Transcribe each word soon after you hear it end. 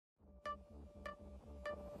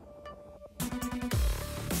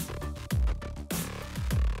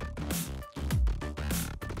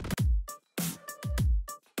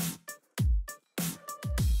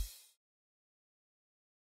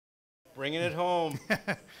Bringing it home.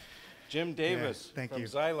 Jim Davis thank from you.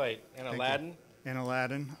 Zylight and Aladdin. And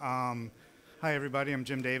Aladdin. Hi, everybody. I'm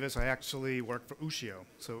Jim Davis. I actually work for Ushio.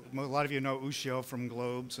 So a lot of you know Ushio from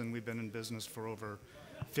Globes, and we've been in business for over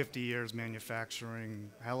 50 years manufacturing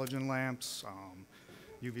halogen lamps,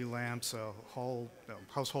 UV lamps,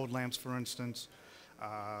 household lamps, for instance.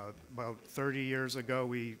 About 30 years ago,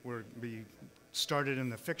 we started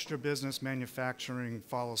in the fixture business manufacturing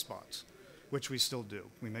follow spots, which we still do.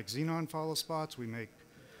 We make xenon follow spots. We make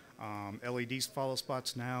LED follow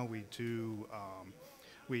spots now. We do.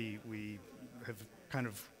 We have kind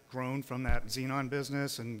of grown from that xenon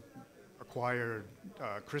business and acquired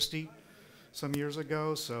Christie some years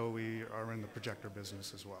ago, so we are in the projector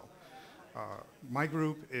business as well. My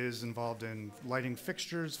group is involved in lighting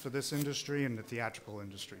fixtures for this industry and the theatrical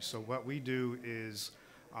industry. So what we do is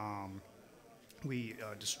we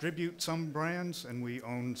distribute some brands and we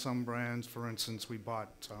own some brands. For instance, we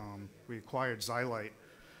acquired Zylight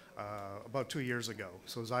about 2 years ago.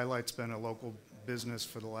 So Zylight's been a local business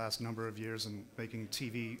for the last number of years in making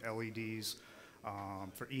TV LEDs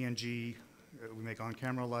for ENG. We make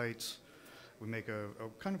on-camera lights. We make a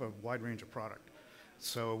kind of a wide range of product.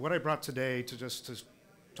 So what I brought today to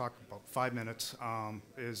talk about 5 minutes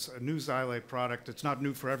is a new Zylight product. It's not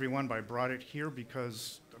new for everyone, but I brought it here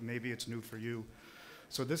because maybe it's new for you.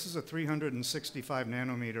 So this is a 365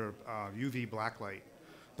 nanometer UV blacklight.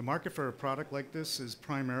 The market for a product like this is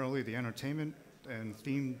primarily the entertainment and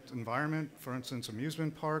themed environment, for instance,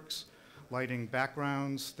 amusement parks, lighting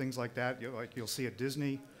backgrounds, things like that, like you'll see at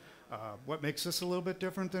Disney. What makes this a little bit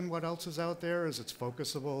different than what else is out there is it's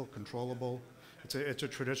focusable, controllable. It's a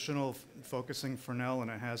traditional focusing Fresnel, and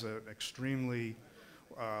it has an extremely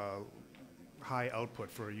high output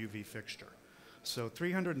for a UV fixture. So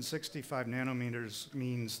 365 nanometers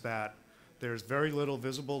means that there's very little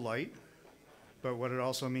visible light, but what it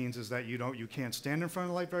also means is that you can't stand in front of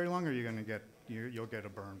the light very long, or you'll get a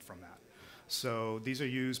burn from that. So these are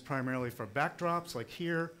used primarily for backdrops, like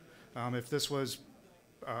here. If this was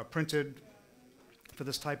printed for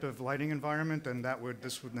this type of lighting environment, then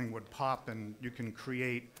this thing would pop, and you can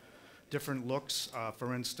create different looks.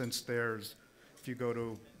 For instance, if you go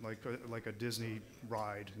to like a Disney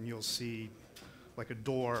ride, and you'll see like a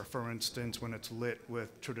door, for instance, when it's lit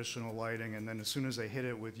with traditional lighting, and then as soon as they hit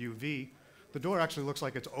it with UV, the door actually looks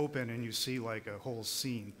like it's open, and you see like a whole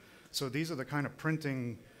scene. So these are the kind of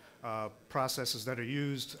printing processes that are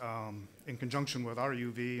used in conjunction with our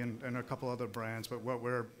UV and a couple other brands, but what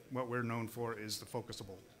we're known for is the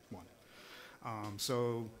focusable one.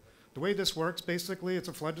 So the way this works, basically, it's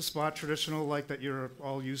a flood to spot traditional light that you're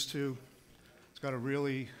all used to. It's got a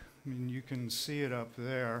really, you can see it up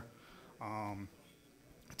there.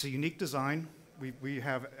 It's a unique design. We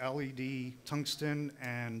have LED tungsten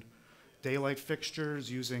and daylight fixtures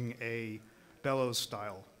using a bellows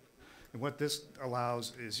style. And what this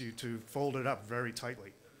allows is you to fold it up very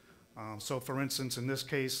tightly. So for instance, in this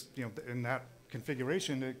case, in that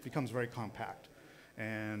configuration, it becomes very compact.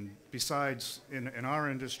 And besides, in our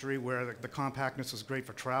industry, where the compactness is great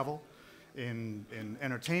for travel, in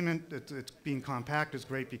entertainment, it's being compact is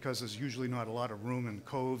great because there's usually not a lot of room in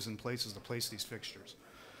coves and places to place these fixtures.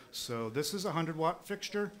 So this is a 100-watt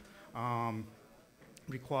fixture.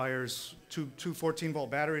 Requires two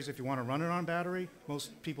 14-volt batteries if you want to run it on battery.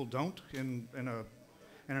 Most people don't in an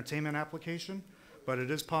entertainment application, but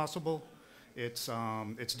it is possible. It's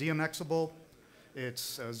DMXable.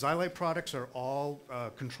 Zylight products are all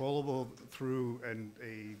controllable through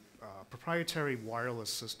a proprietary wireless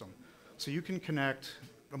system. So you can connect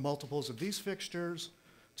the multiples of these fixtures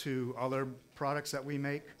to other products that we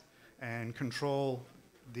make and control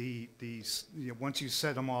once you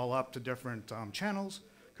set them all up to different channels,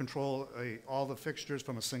 control all the fixtures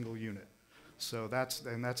from a single unit. So that's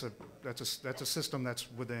a system that's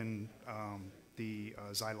within the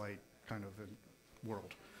Zylight kind of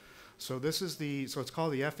world. So it's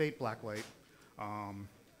called the F8 Blacklight.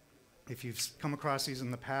 If you've come across these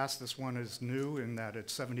in the past, this one is new in that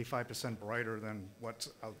it's 75% brighter than what's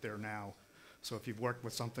out there now. So if you've worked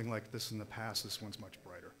with something like this in the past, this one's much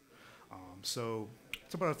brighter. So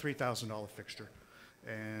it's about a $3,000 fixture.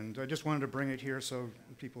 And I just wanted to bring it here so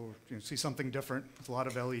people see something different. There's a lot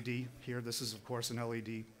of LED here. This is, of course, an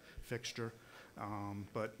LED fixture.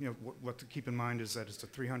 But what to keep in mind is that it's a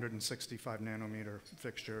 365 nanometer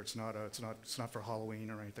fixture. It's not for Halloween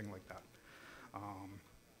or anything like that.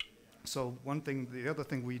 So the other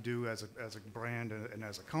thing we do as a brand and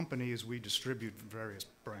as a company is we distribute various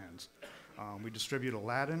brands. We distribute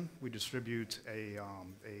Aladdin. We distribute a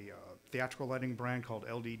theatrical lighting brand called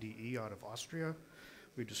LDDE out of Austria.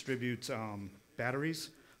 We distribute batteries.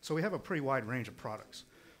 So we have a pretty wide range of products.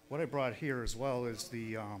 what I brought here as well is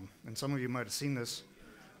the, and some of you might have seen this.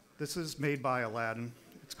 This is made by Aladdin.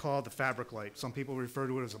 It's called the fabric light. Some people refer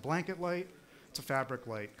to it as a blanket light. It's a fabric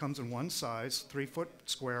light. Comes in one size, 3-foot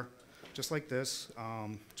square, just like this.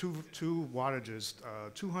 Two wattages,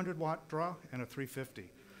 200 watt draw and a 350.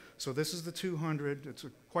 So this is the 200. It's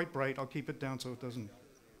quite bright. I'll keep it down so it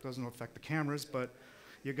doesn't affect the cameras, but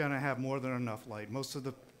you're gonna have more than enough light. Most of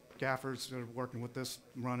the gaffers that are working with this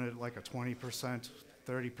run it like a 20%,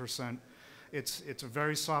 30%. It's a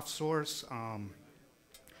very soft source.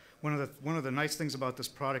 One of the nice things about this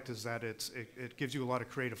product is that it gives you a lot of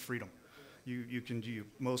creative freedom.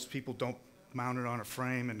 Most people don't mount it on a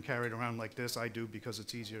frame and carry it around like this. I do because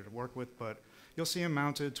it's easier to work with, but you'll see them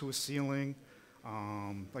mounted to a ceiling,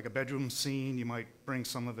 like a bedroom scene. You might bring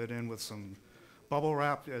some of it in with some bubble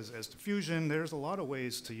wrap as diffusion. There's a lot of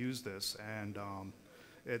ways to use this, and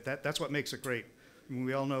that's what makes it great. I mean,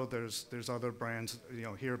 we all know there's other brands,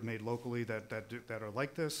 here made locally that are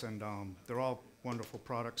like this, and they're all wonderful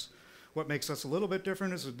products. What makes us a little bit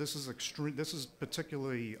different is that this is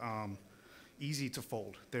particularly easy to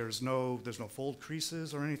fold. There's no fold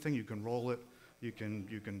creases or anything. You can roll it. You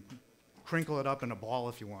can crinkle it up in a ball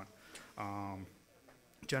if you want.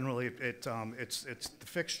 Generally, it's the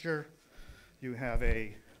fixture. You have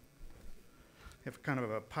kind of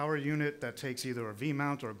a power unit that takes either a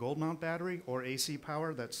V-mount or a gold mount battery or AC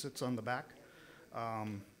power that sits on the back.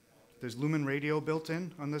 There's lumen radio built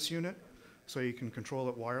in on this unit, so you can control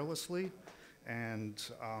it wirelessly. And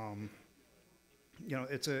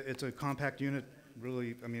it's a compact unit.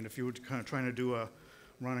 Really, I mean, if you were kind of trying to do a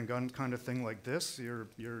run and gun kind of thing like this,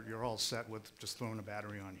 you're all set with just throwing a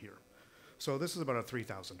battery on here. So this is about a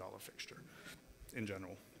 $3,000 fixture in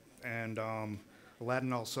general. And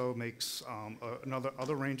Aladdin also makes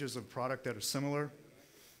other ranges of product that are similar.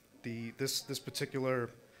 This particular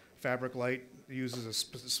fabric light uses a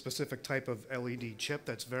specific type of LED chip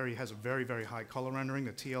has a very, very high color rendering.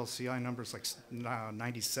 The TLCI number is like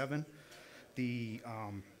 97. The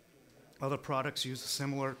other products use a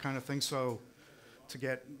similar kind of thing. So to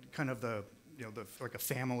get kind of like a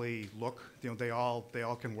family look, they all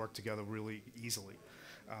can work together really easily.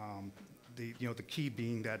 The key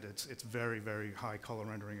being that it's very, very high color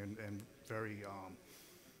rendering and very,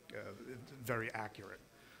 very accurate.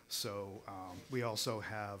 So we also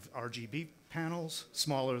have RGB panels,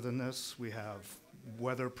 smaller than this. We have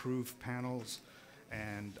weatherproof panels,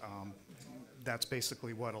 and that's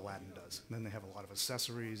basically what Aladdin does. And then they have a lot of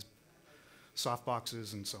accessories, soft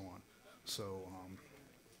boxes, and so on. So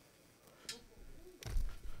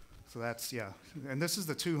that's, yeah. And this is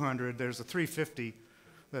the 200. There's a 350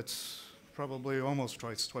 that's probably almost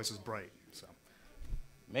twice as bright. So.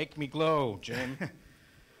 Make me glow, Jim.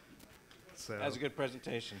 So. That was a good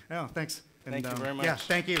presentation. Oh, thanks. And, thank you very much. Yeah,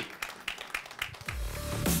 thank you.